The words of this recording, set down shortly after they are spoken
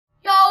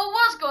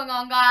going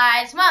on,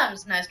 guys? My name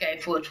is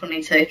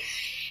NiceGuy422,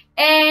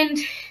 and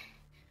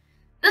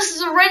this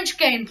is a wrench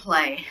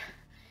gameplay.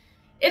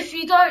 If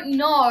you don't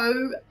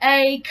know,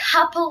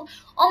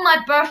 on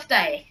my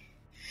birthday,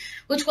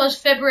 which was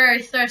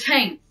February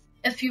 13th,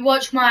 if you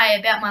watch my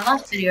About My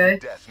Life video,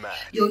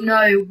 you'll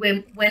know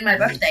when my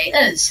birthday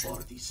is.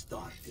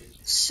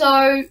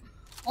 So,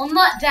 on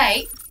that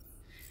date,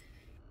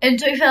 in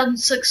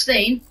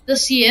 2016,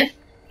 this year,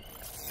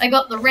 I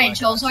got the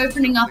wrench. I was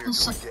opening up a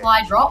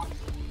supply drop,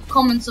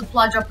 common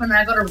supply drop, and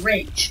I got a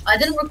wrench. I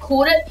didn't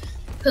record it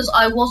because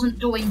I wasn't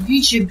doing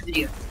YouTube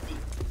videos.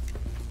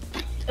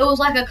 It was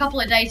like a couple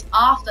of days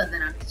after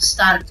then I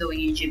started doing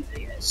YouTube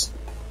videos.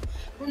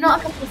 Well, not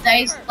a couple of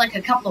days, like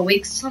a couple of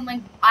weeks or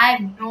something. I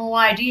have no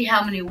idea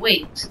how many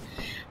weeks.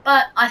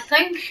 But I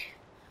think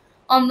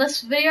on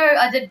this video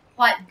I did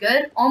quite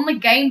good. On the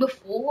game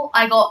before,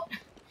 I got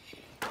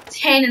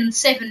 10 and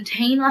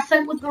 17, I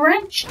think, with the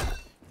wrench.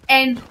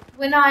 And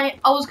when I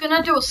was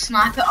gonna do a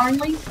sniper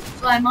only,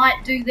 so I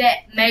might do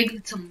that maybe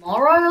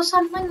tomorrow or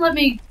something. Let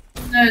me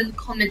know in the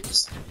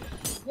comments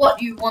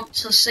what you want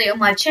to see on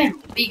my channel,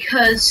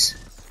 because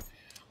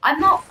I'm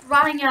not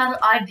running out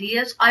of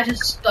ideas. I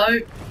just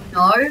don't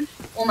know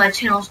what my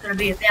channel is going to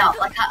be about.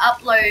 Like, I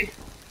upload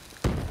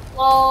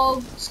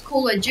vlogs,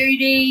 Call of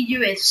Duty,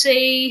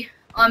 UFC,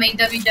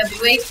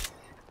 WWE,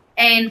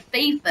 and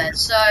FIFA.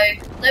 So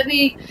let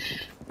me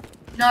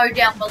know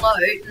down below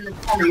in the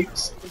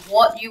comments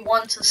what you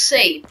want to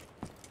see.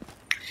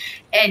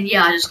 And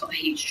yeah, I just got a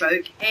heat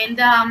stroke. And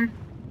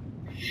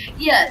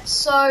yeah,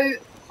 so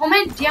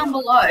comment down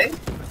below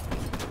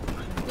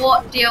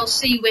what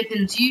DLC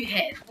weapons you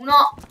have. Well,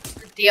 not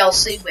the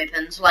DLC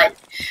weapons, like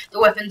the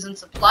weapons and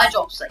supply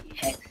drops that you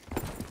have.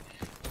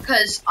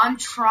 Because I'm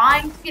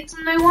trying to get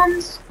some new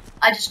ones.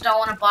 I just don't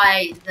want to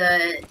buy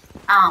the,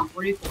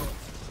 what do you call it?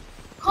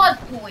 COD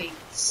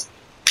points.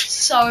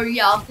 So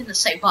yeah, I was going to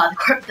say buy the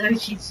crypto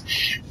keys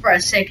for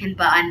a second,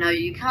 but I know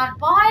you can't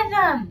buy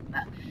them.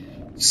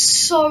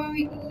 So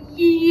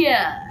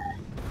yeah.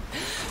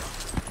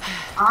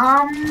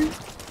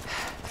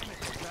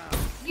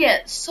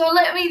 Yeah, so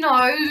let me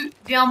know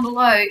down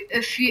below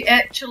if you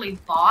actually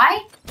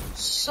buy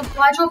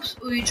supply drops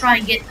or you try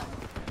and get them.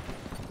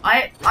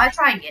 I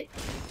try and get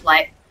them.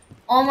 Like,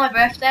 on my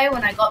birthday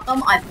when I got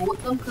them, I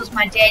bought them because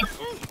my dad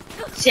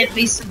sent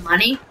me some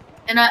money.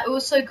 And I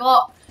also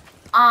got,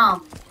 I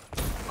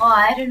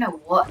don't know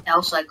what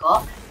else I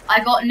got.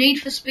 I got Need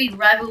for Speed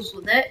Rivals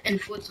with it and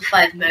Forza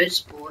 5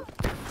 Motorsport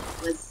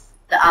with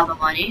the other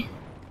money.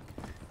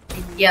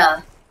 And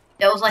yeah,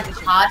 that was like a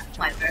card for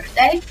my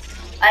birthday.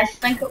 I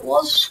think it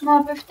was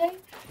my birthday.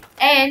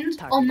 And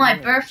on my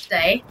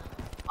birthday,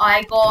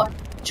 I got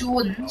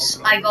Jordans.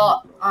 I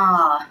got,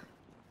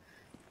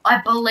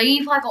 I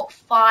believe I got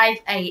 5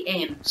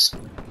 AMs.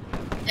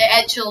 They're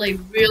actually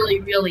really,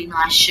 really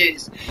nice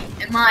shoes.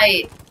 In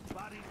my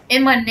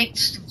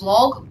next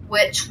vlog,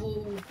 which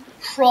will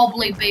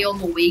probably be on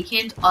the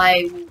weekend,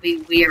 I will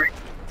be wearing.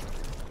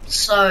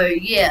 So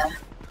yeah.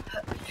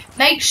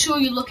 Make sure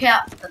you look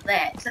out for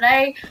that.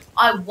 Today,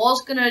 I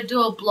was gonna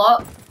do a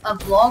vlog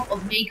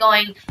of me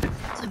going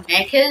to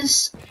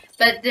Macca's,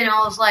 but then I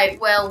was like,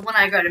 well, when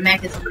I go to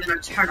Macca's, I'm gonna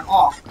turn it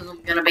off because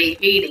I'm gonna be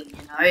eating,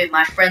 you know, and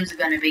my friends are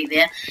gonna be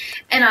there,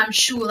 and I'm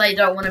sure they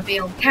don't want to be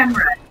on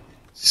camera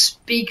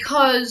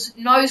because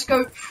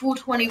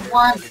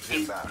NoScope421.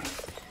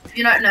 If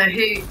you don't know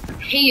who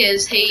he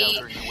is,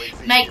 he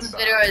makes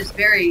videos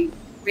very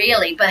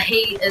rarely, but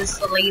he is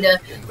the leader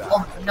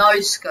of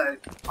NoScope.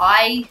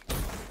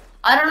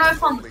 I don't know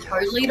if I'm the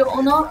co-leader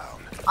or not.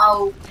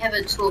 I'll have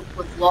a talk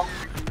with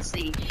Lachlan and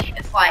see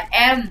if I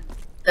am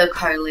the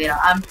co-leader.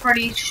 I'm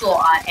pretty sure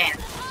I am.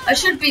 I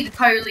should be the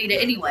co-leader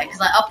anyway, because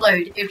I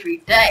upload every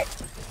day.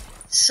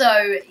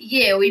 So,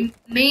 yeah,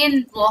 me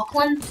and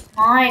Lachlan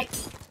might,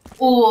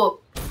 or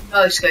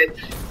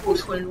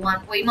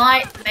NoScope421, we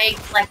might make,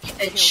 like,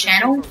 a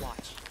channel,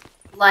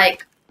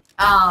 like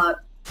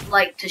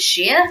to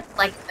share,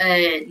 like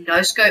a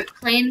NoScope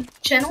clan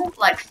channel,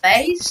 like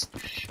FaZe,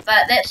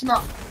 but that's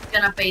not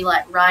gonna be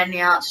like right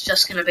now, it's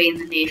just gonna be in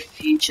the near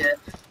future.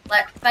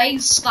 Like,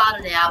 FaZe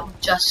started out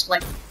with just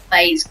like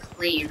FaZe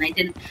clan, they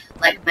didn't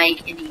like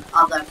make any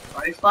other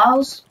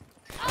profiles,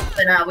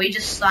 but we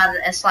just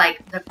started as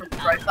like different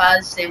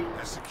profiles, then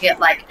we'll get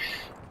like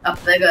a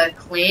bigger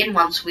clan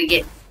once we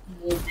get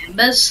more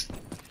members.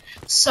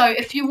 So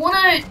if you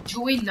wanna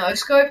join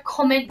NoScope,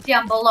 comment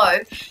down below,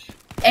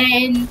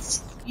 and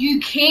you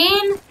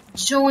can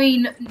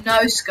join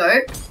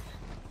NoScope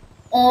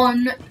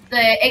on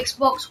the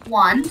Xbox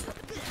One,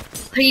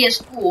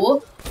 PS4,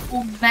 or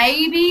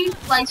maybe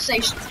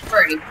PlayStation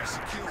 3,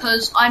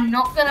 because I'm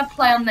not going to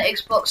play on the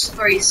Xbox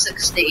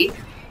 360.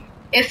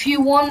 If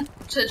you want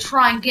to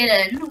try and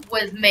get in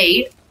with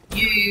me,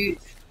 you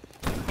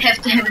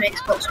have to have an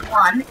Xbox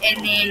One,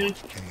 and then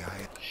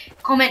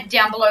comment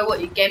down below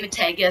what your gamer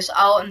tag is.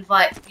 I'll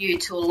invite you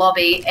to a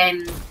lobby,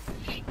 and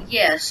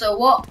yeah, so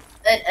what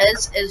it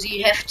is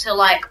you have to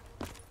like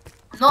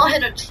not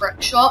hit a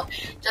trick shot,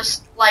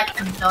 just like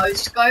a no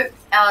scope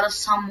out of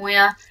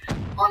somewhere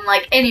on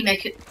like any map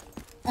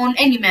on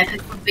any map.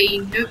 It could be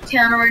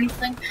Nuketown or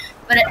anything,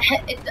 but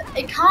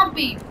it can't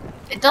be.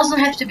 It doesn't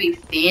have to be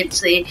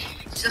fancy.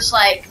 It's just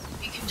like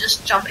you can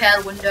just jump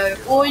out a window,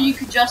 or you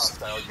could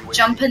just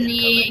jump in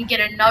the air and get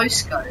a no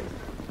scope,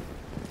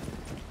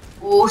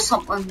 or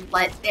something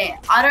like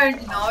that. I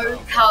don't know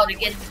how to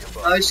get into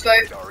no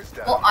scope.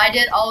 What I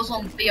did, I was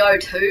on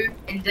BO2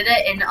 and did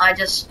it, and I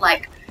just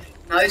like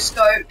no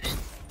scoped.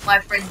 My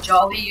friend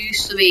Joel, he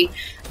used to be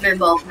a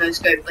member of no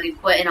scope, but he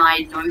quit, and I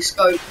no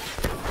scoped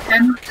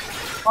him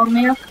on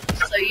there.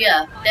 So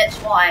yeah, that's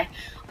why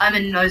I'm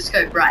in no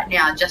scope right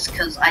now, just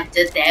because I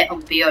did that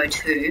on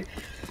BO2.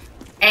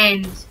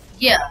 And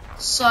yeah,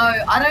 so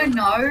I don't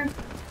know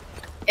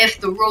if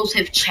the rules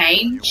have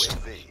changed.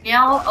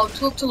 Now I'll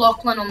talk to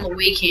Lachlan on the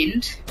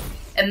weekend,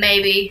 and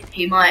maybe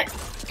he might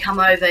come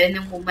over, and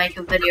then we'll make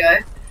a video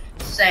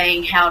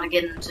saying how to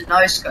get into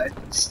no scope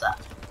and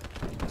stuff.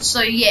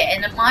 So yeah,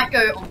 and it might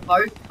go on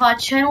both of our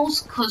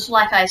channels, because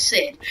like I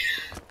said,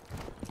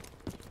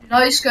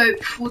 no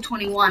scope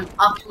 421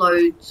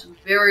 uploads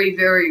very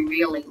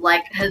rarely.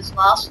 Like his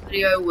last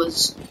video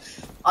was,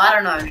 I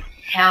don't know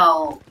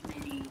how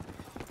many,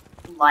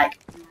 like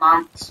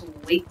months or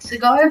weeks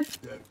ago,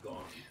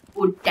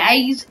 or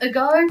days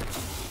ago.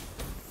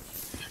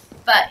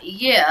 But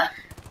yeah,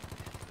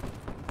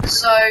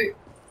 so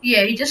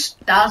yeah, he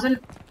just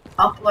doesn't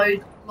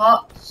upload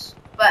lots.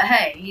 But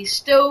hey, he's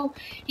still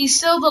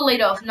the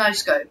leader of no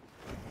scope.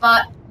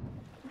 But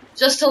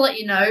just to let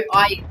you know,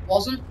 I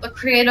wasn't the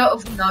creator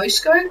of no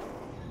scope,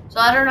 so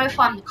I don't know if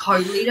I'm the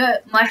co-leader.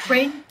 My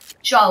friend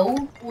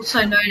Joel,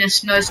 also known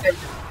as No Scope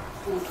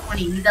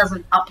 420, he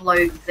doesn't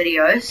upload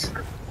videos.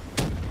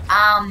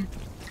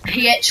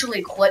 He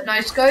actually quit no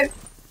scope,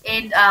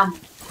 and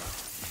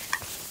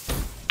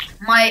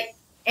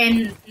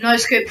No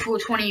Scope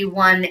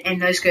 421 and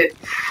No Scope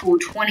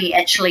 420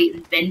 actually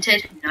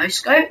invented No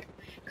Scope,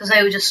 because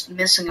they were just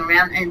messing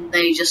around and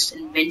they just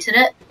invented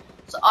it.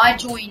 So I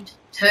joined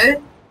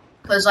too,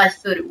 because I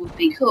thought it would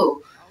be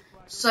cool.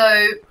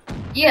 So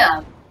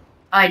yeah,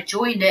 I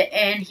joined it,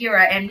 and here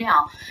I am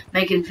now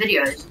making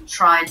videos and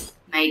trying to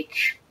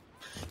make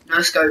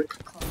No Scope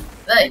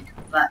big.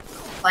 But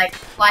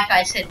like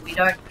I said, we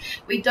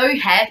do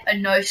have a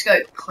No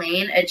Scope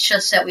clan. It's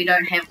just that we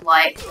don't have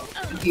like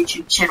a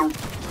YouTube channel.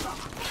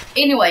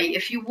 Anyway,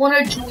 if you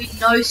want to join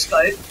No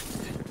Scope,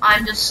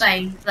 I'm just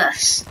saying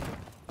this: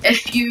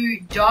 if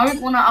you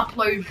don't want to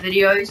upload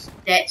videos,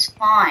 that's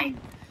fine.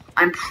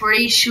 I'm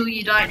pretty sure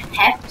you don't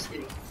have to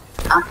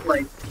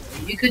upload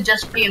videos. You could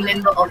just be a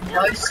member of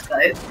No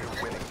Scope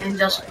and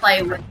just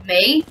play with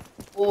me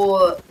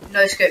or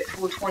No Scope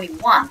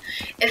 421.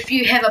 If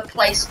you have a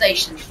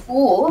PlayStation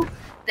 4,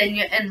 then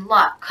you're in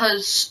luck,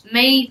 because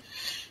me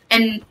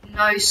and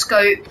No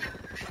Scope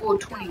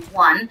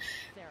 421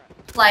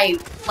 play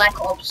Black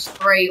Ops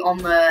 3 on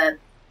the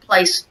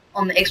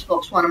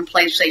Xbox One and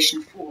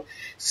PlayStation 4.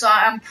 So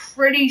I'm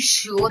pretty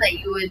sure that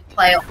you would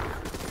play it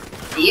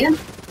there.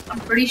 I'm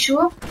pretty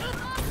sure.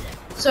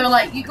 So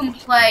like you can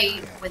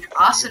play with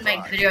us and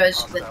make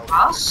videos with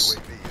us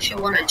if you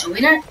want to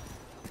join it.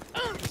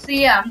 So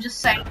yeah, I'm just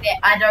saying that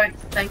I don't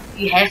think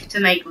you have to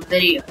make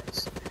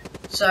videos.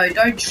 So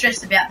don't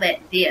stress about that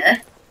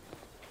there.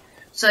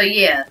 So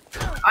yeah,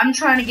 I'm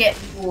trying to get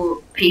more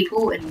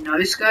people in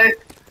No Scope,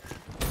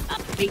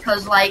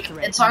 because like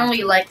it's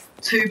only like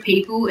 2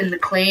 people in the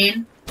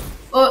clan,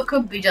 or it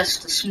could be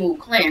just a small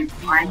clan.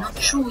 I'm not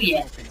sure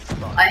yet.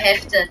 I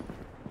have to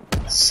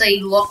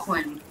see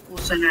Lachlan,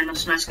 also known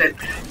as No Scope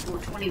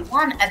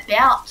 421,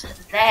 about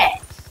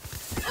that.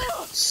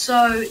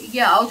 So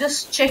yeah, I'll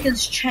just check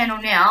his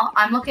channel now.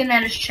 I'm looking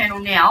at his channel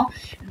now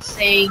and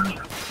seeing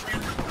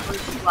when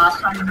was the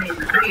last time he made a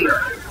video.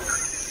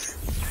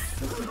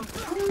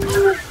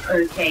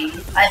 Okay,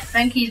 I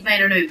think he's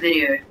made a new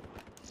video.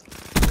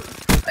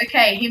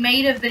 Okay, he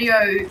made a video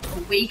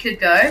a week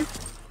ago.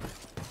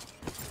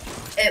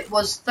 It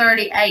was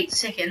 38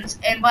 seconds,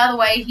 and by the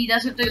way, he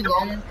doesn't do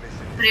long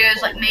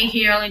videos like me.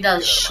 He only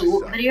does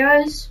short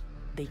videos.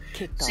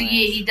 So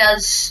yeah, he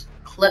does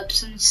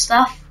clips and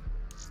stuff.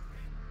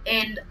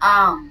 And